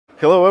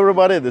Hello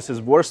everybody, this is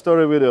War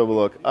Story Video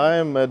Blog. I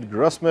am at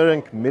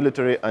Grossmehring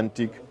Military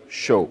Antique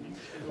Show.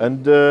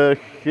 And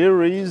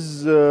here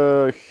is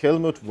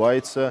Helmut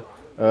Weitze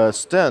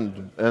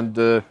stand. And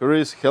here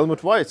is Helmut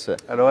Weitze.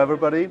 Hello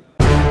everybody.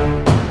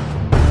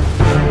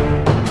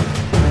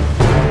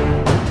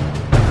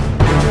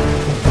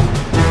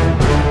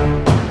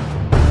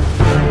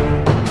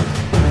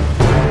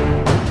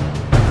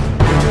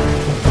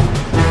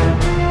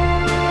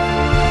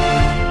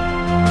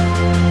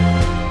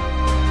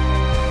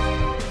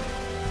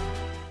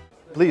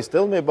 Please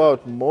tell me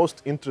about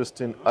most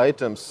interesting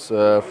items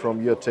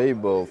from your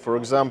table. For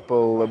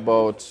example,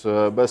 about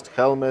best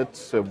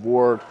helmet,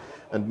 award,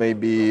 and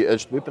maybe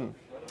edged weapon.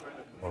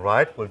 All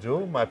right, will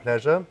do. My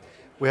pleasure.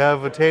 We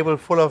have a table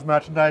full of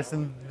merchandise.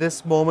 In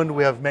this moment,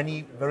 we have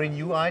many very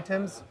new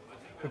items.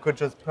 We could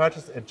just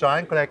purchase a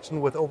giant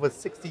collection with over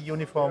 60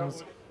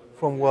 uniforms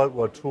from World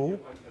War II.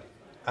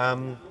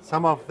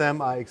 Some of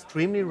them are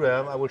extremely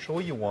rare. I will show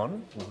you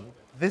one.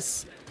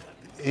 This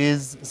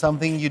is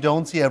something you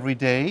don't see every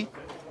day.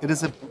 It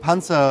is a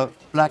Panzer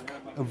black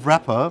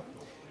wrapper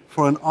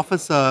for an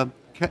officer,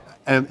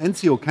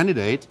 NCO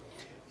candidate.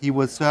 He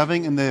was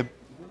serving in the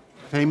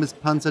famous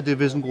Panzer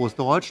Division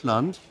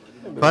Großdeutschland,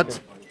 but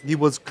he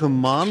was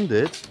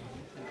commanded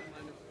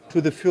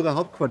to the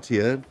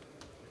Führerhauptquartier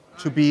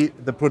to be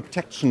the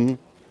protection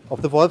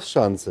of the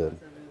Wolfschanze.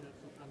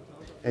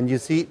 And you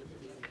see,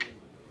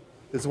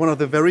 it's one of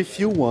the very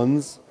few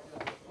ones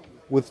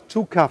with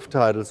two CAF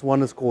titles.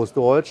 One is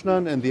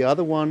Großdeutschland and the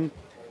other one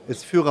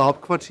is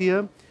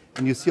Führerhauptquartier.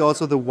 And you see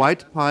also the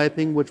white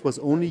piping, which was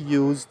only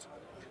used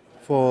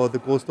for the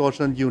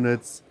Großdeutschland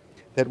units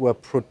that were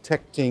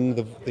protecting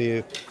the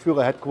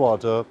Führer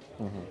headquarters.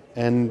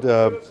 And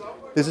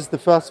this is the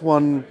first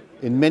one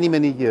in many,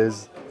 many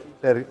years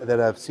that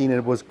I've seen.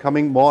 It was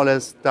coming more or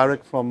less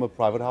direct from a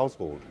private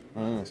household.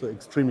 So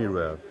extremely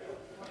rare.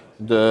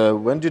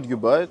 And, when did you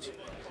buy it?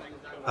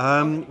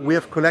 We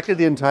have collected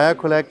the entire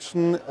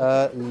collection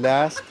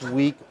last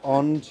week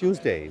on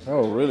Tuesday.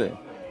 Oh, really?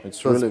 It's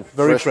So really it's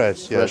very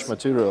fresh, fresh yes.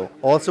 material.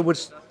 Also,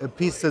 which a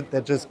piece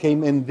that just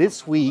came in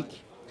this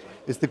week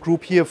is the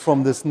group here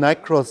from this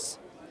Night Cross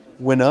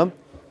winner.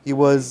 He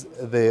was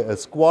the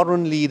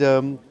squadron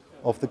leader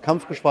of the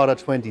Kampfgeschwader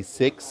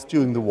 26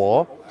 during the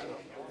war.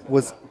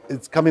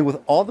 It's coming with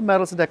all the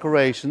medals and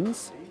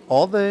decorations,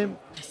 all the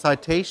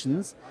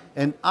citations,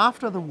 and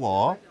after the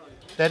war,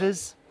 that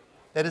is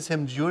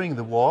him during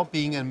the war,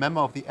 being a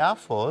member of the Air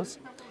Force.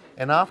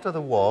 And after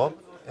the war,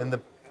 in the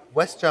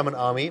West German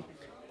Army,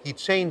 he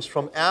changed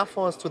from Air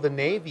Force to the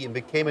Navy and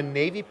became a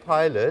Navy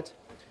pilot.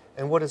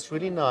 And what is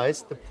really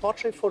nice, the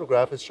portrait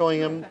photograph is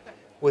showing him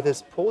with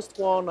his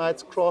post-war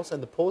Knight's Cross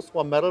and the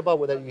post-war medal bar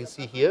that you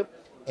see here.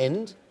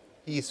 And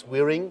he's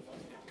wearing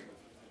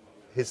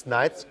his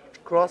Knight's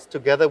Cross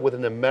together with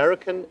an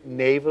American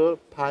naval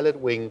pilot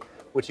wing,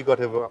 which he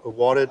got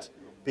awarded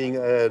being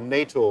a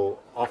NATO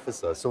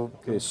officer. So,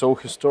 Okay, so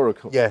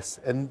historical. yes,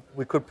 and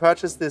we could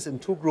purchase this in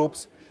two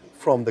groups,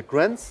 from the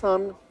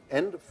grandson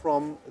and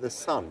from the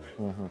son.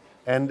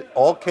 And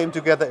all came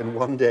together in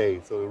one day.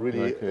 So a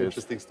really Okay,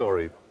 interesting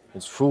story.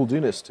 It's full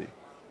dynasty.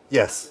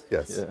 Yes,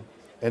 yes. Yeah.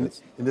 And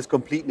in this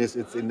completeness,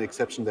 it's an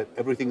exception that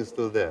everything is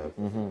still there.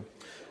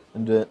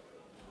 And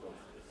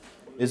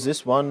is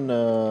this one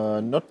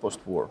not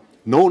post-war?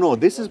 No,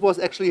 this was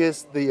actually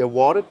the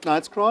awarded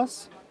Knight's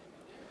Cross.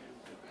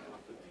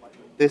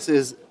 This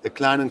is a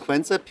Klein and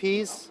Quenzer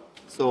piece.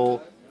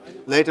 So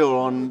later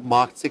on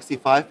marked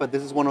 65, but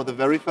this is one of the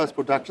very first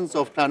productions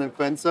of Klein and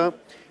Quenzer.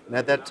 And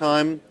at that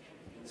time,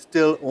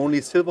 still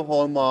only silver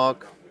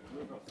hallmark,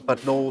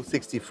 but no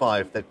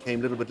 65. That came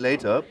a little bit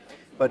later.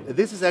 But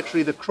this is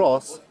actually the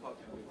cross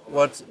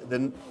what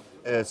the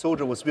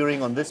soldier was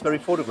wearing on this very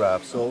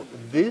photograph. So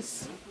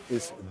this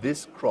is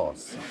this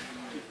cross.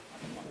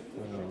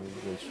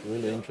 It's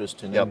really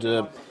interesting. Yep.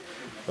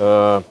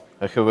 And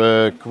I have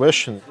a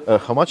question.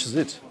 How much is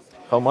it?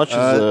 How much is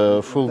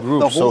the full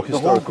group? The whole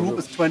historical group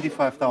is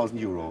 25,000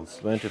 euros.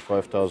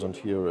 25,000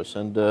 euros.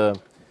 And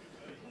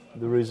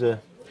there is a...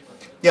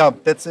 Yeah,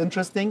 that's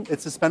interesting.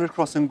 It's a Spanish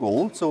cross in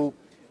gold. So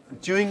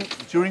during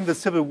the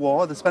Civil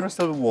War, the Spanish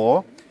Civil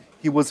War,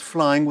 he was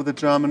flying with the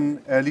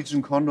German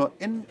Legion Condor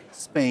in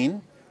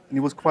Spain, and he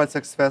was quite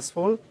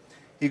successful.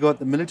 He got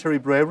the Military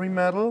Bravery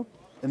Medal,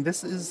 and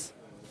this is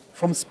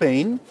from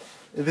Spain.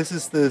 This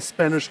is the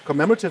Spanish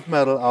commemorative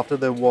medal after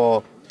the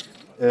war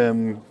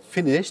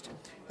finished.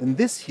 And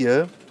this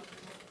here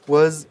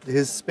was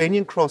his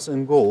Spanian cross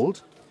in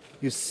gold.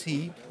 You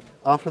see,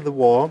 after the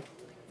war,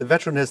 the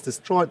veteran has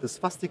destroyed the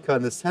swastika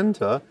in the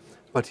center,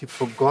 but he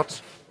forgot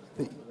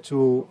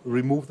to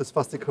remove the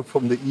swastika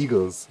from the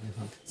eagles.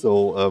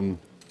 So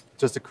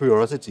just a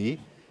curiosity.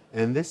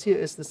 And this here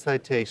is the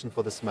citation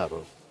for this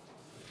medal.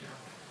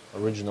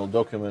 Original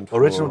document.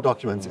 Original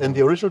documents. And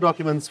the original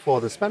documents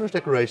for the Spanish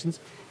decorations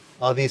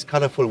are these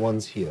colorful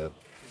ones here.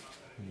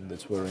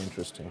 That's very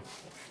interesting.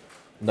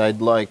 And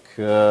I'd like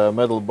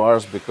metal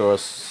bars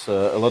because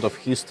a lot of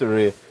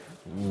history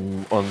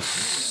on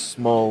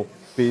small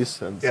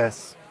piece. And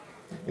Yes.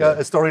 Yeah,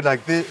 a story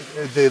like this,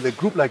 the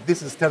group like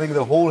this is telling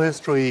the whole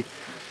history,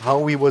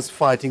 how he was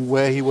fighting,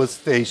 where he was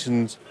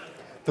stationed,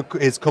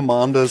 his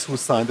commanders who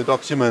signed the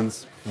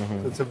documents.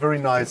 So it's a very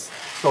nice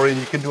story, and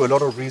you can do a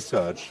lot of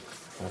research.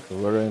 Okay,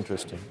 very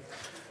interesting.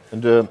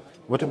 And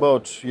what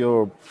about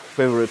your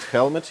favorite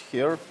helmet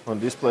here on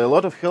display? A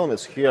lot of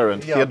helmets here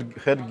and Yeah.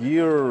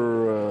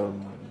 headgear.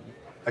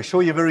 I show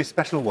you a very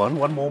special one.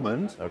 One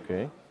moment.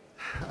 Okay.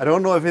 I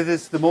don't know if it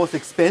is the most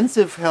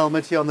expensive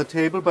helmet here on the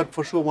table, but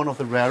for sure one of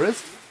the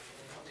rarest.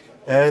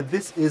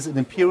 This is an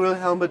imperial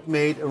helmet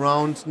made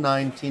around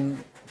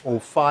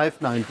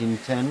 1905,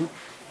 1910.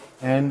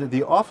 And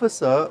the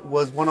officer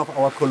was one of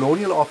our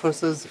colonial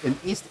officers in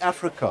East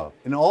Africa.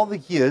 In all the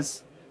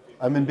years,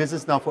 I'm in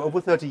business now for over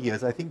 30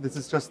 years, I think this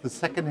is just the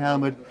second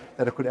helmet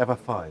that I could ever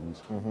find.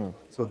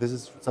 So this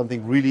is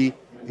something really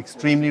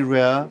extremely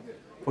rare.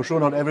 For sure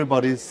not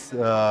everybody's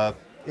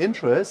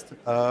interest,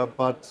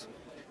 but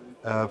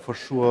for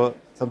sure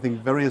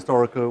something very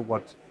historical,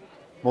 what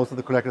most of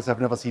the collectors have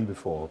never seen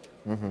before.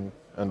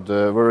 And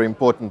a very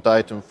important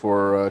item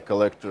for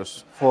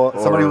collectors. For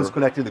somebody who's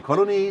collecting the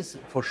colonies,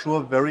 for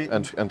sure very...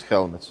 And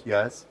helmets.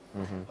 Yes.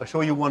 I'll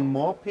show you one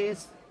more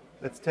piece.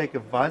 Let's take a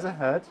visor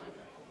head.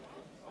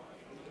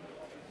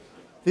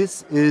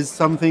 This is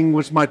something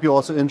which might be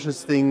also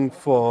interesting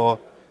for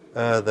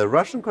the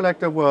Russian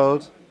collector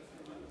world.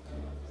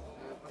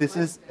 This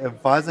is a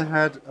visor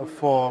head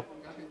for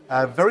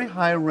a very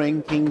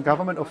high-ranking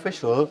government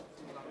official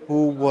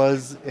who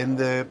was in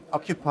the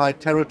occupied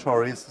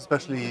territories,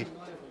 especially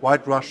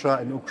White Russia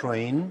and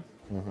Ukraine,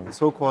 the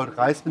so-called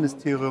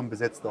Reichsministerium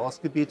besetzte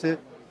Ostgebiete,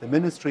 the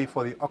Ministry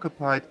for the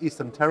Occupied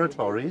Eastern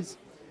Territories.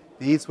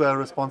 These were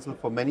responsible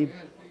for many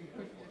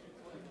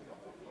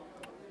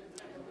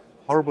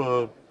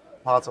horrible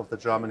parts of the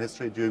German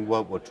history during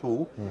World War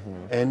II.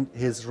 And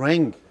his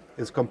rank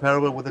is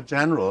comparable with a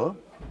general.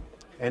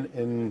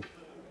 And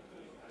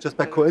just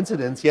by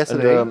coincidence,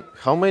 yesterday... And,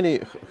 how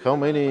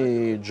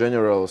many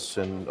generals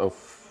of...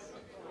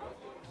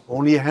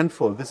 Only a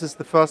handful. This is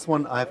the first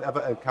one I've ever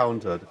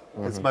encountered.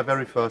 It's my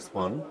very first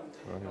one.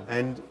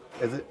 And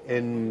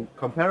in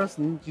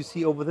comparison, you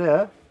see over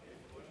there,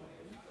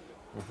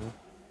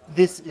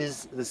 this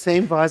is the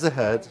same visor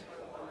head,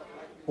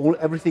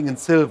 everything in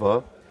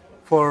silver,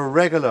 for a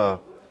regular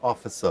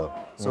officer.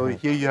 So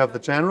here you have the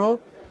general,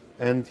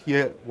 and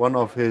here one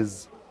of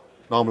his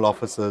normal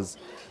officers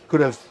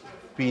could have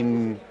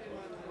been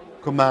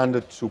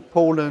commanded to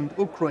Poland,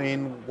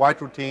 Ukraine,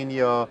 White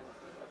Ruthenia,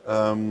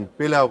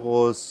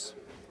 Belarus,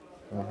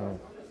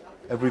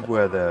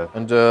 everywhere there.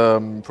 And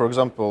for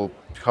example,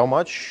 how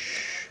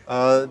much?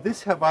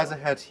 This visor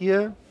head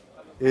here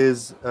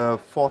is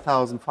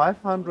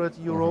 4,500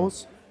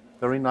 euros,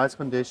 very nice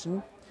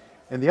condition.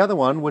 And the other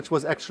one, which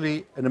was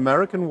actually an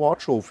American war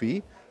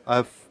trophy,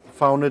 I've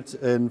found it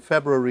in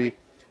February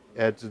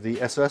at the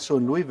SOS show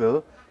in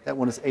Louisville, that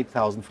one is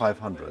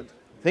 8,500.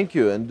 Thank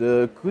you. And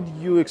could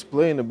you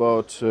explain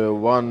about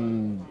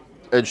one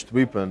edged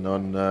weapon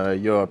on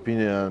your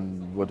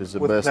opinion? What is the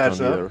best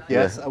pleasure. on here?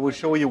 Yes, I will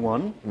show you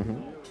one.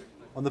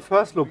 On the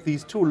first look,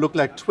 these two look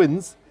like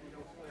twins.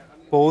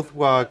 Both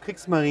were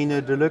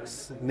Kriegsmarine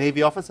Deluxe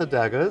Navy officer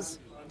daggers,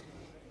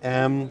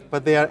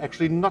 but they are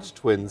actually not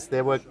twins.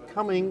 They were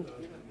coming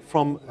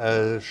from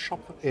a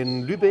shop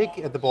in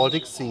Lübeck at the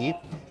Baltic Sea,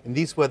 and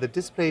these were the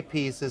display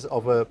pieces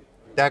of a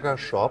dagger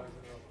shop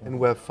and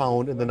were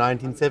found in the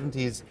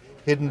 1970s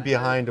hidden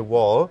behind a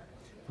wall,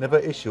 never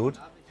issued.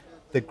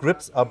 The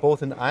grips are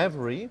both in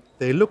ivory.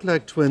 They look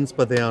like twins,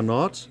 but they are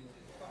not.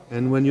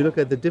 And when you look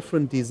at the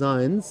different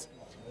designs,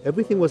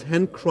 everything was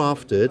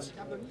handcrafted.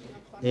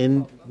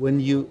 And when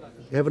you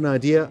have an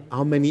idea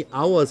how many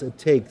hours it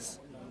takes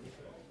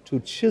to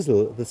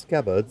chisel the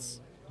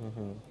scabbards,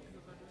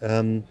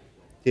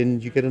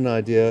 then you get an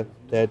idea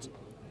that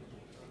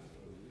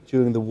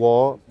during the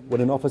war,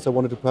 when an officer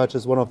wanted to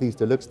purchase one of these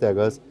deluxe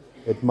daggers,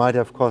 it might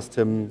have cost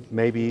him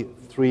maybe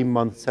 3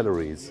 months'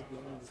 salaries.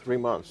 3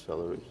 months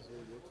salaries.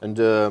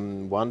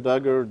 And one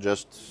dagger,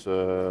 just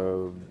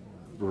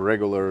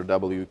regular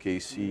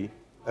WKC.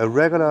 A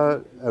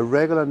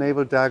regular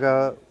naval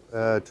dagger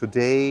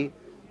today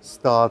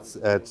starts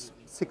at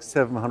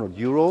 600-700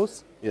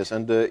 euros. Yes,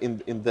 and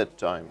in that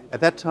time.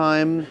 At that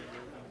time,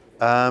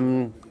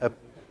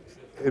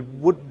 it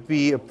would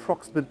be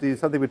approximately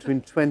something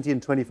between 20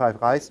 and 25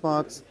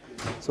 Reichsmarks.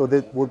 So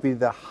that would be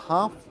the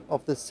half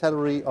of the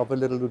salary of a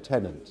little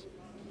lieutenant.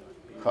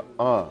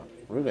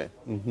 Really?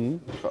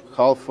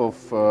 Half of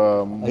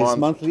his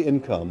monthly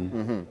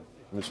income.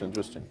 That's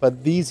interesting.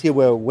 But these here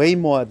were way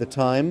more at the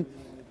time.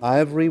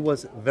 Ivory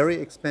was very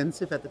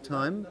expensive at the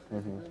time.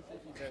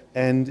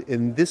 And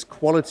in this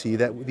quality,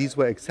 these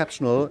were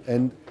exceptional,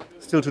 and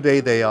still today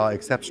they are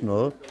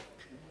exceptional.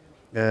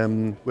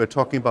 We're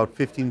talking about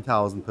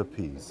 15,000 per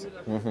piece.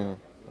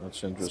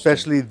 That's interesting.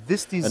 Especially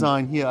this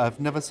design here, I've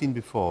never seen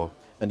before.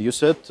 And you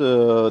said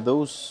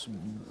those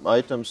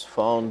items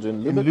found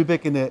in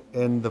Lübeck? In Lübeck,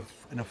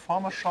 in a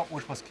former shop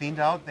which was cleaned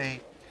out.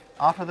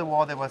 After the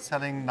war, they were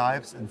selling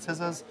knives and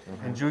scissors,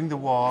 and during the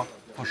war,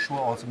 for sure,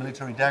 also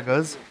military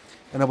daggers.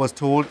 and I was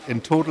told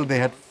in total they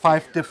had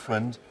 5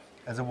 different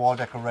as a wall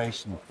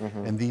decoration,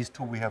 and these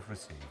 2 we have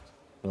received.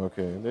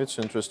 Okay, that's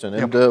interesting.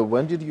 Yep. And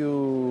when did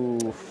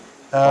you?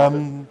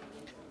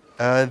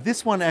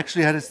 This one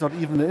actually had, it's not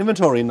even an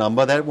inventory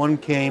number. That one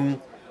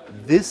came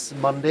this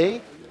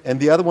Monday, and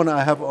the other one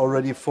I have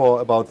already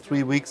for about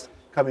 3 weeks,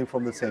 coming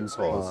from the same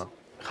source.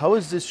 How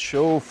is this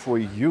show for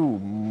you?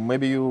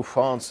 Maybe you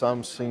found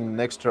something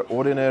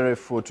extraordinary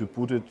to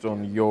put it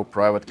on your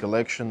private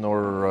collection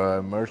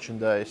or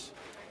merchandise?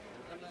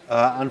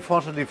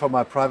 Unfortunately, for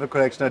my private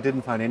collection, I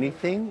didn't find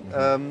anything,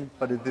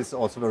 but it is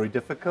also very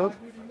difficult.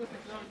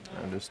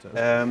 I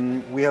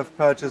understand. We have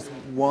purchased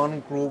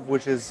one group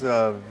which is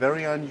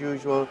very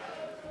unusual,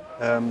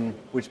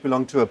 which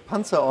belonged to a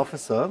Panzer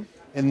officer.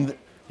 And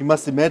you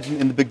must imagine,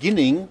 in the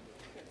beginning,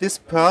 this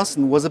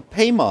person was a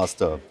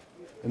paymaster,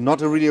 and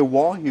not really a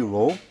war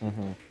hero.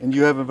 And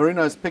you have a very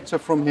nice picture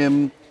from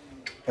him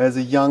as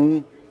a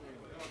young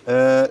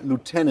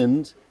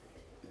lieutenant,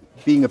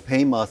 being a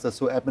paymaster,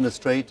 so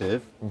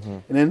administrative.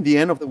 And in the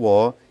end of the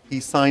war, he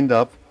signed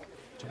up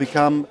to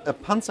become a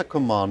Panzer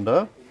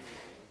commander.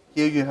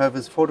 Here you have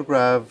his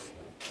photograph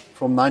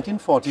from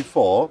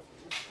 1944,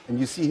 and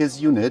you see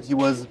his unit. He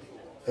was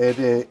at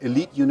an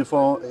elite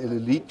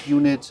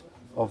unit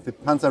of the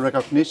Panzer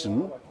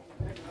Recognition.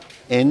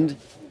 And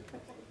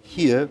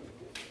here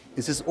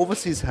is his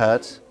overseas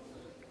hat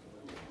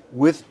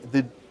with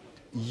the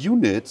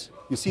unit.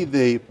 You see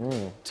the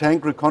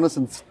tank,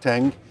 reconnaissance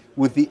tank,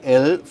 with the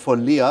L for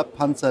Lehr,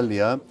 Panzer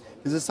Lehr.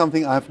 This is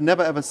something I've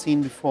never ever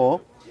seen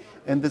before.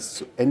 And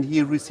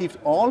he received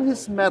all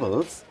his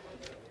medals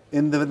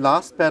in the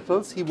last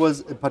battles. He was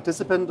a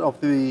participant of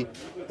the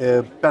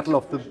Battle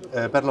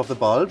of the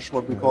Bulge,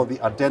 what we call the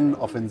Ardennes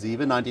Offensive,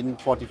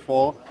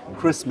 1944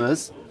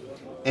 Christmas.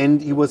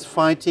 And he was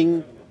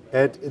fighting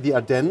at the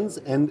Ardennes,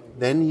 and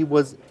then he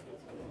was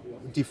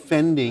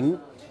defending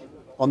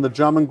on the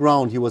German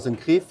ground. He was in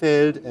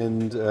Krefeld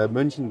and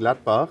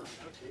Mönchengladbach.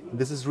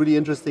 This is really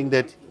interesting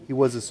that he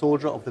was a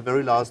soldier of the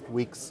very last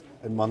weeks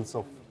and months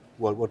of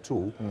World War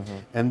II,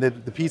 and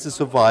that the pieces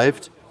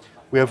survived.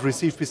 We have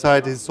received,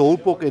 beside his soul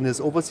book and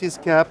his overseas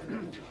cap,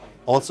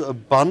 also a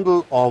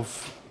bundle of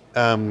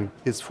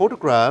his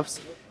photographs,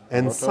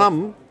 and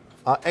some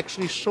are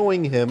actually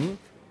showing him,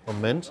 a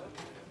moment,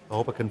 I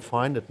hope I can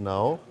find it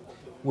now,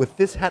 with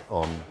this hat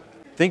on.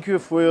 Thank you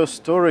for your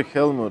story,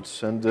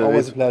 Helmut. And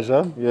Always a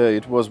pleasure. Yeah,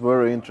 it was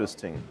very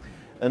interesting.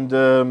 And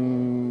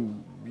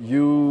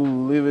you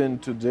live in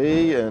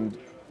today, and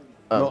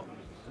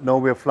No,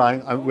 we are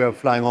flying. We are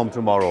flying home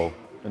tomorrow.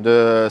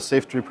 And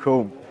safe trip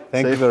home.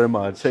 Thank you very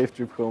much. Safe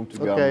trip home to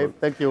Hamburg. Okay,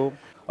 thank you.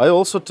 I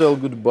also tell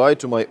goodbye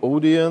to my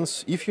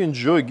audience. If you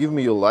enjoy, give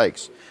me your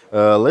likes.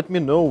 Let me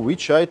know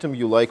which item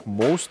you like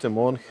most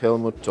among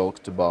Helmut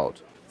talked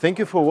about. Thank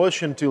you for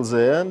watching till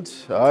the end.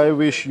 I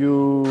wish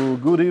you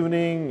good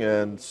evening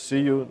and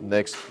see you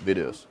next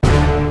videos.